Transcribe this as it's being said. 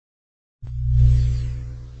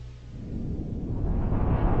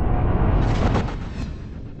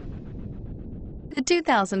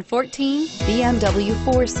2014 BMW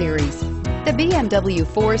 4 Series. The BMW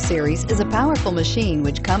 4 Series is a powerful machine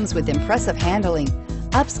which comes with impressive handling,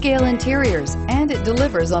 upscale interiors, and it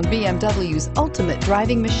delivers on BMW's ultimate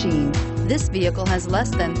driving machine. This vehicle has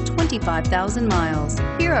less than 25,000 miles.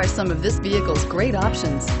 Here are some of this vehicle's great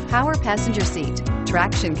options: power passenger seat,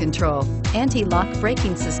 traction control, anti-lock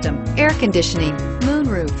braking system, air conditioning,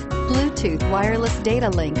 moonroof, Bluetooth wireless data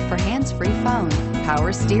link for hands-free phone,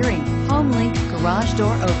 power steering, HomeLink garage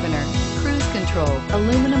door opener, cruise control,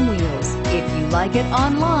 aluminum wheels. If you like it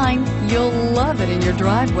online, you'll love it in your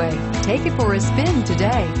driveway. Take it for a spin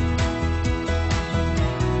today.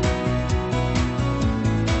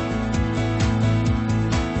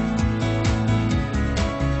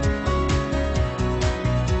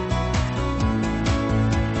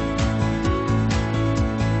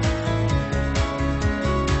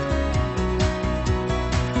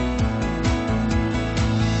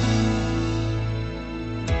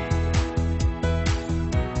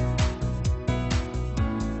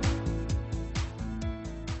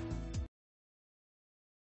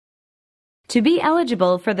 To be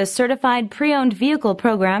eligible for the Certified Pre-Owned Vehicle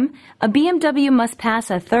Program, a BMW must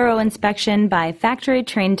pass a thorough inspection by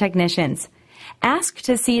factory-trained technicians. Ask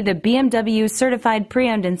to see the BMW Certified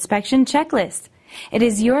Pre-Owned Inspection Checklist. It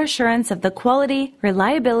is your assurance of the quality,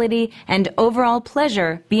 reliability, and overall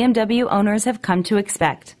pleasure BMW owners have come to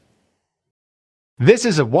expect. This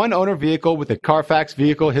is a one-owner vehicle with a Carfax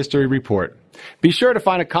Vehicle History Report. Be sure to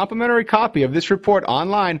find a complimentary copy of this report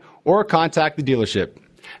online or contact the dealership.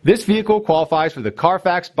 This vehicle qualifies for the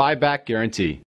Carfax Buyback Guarantee.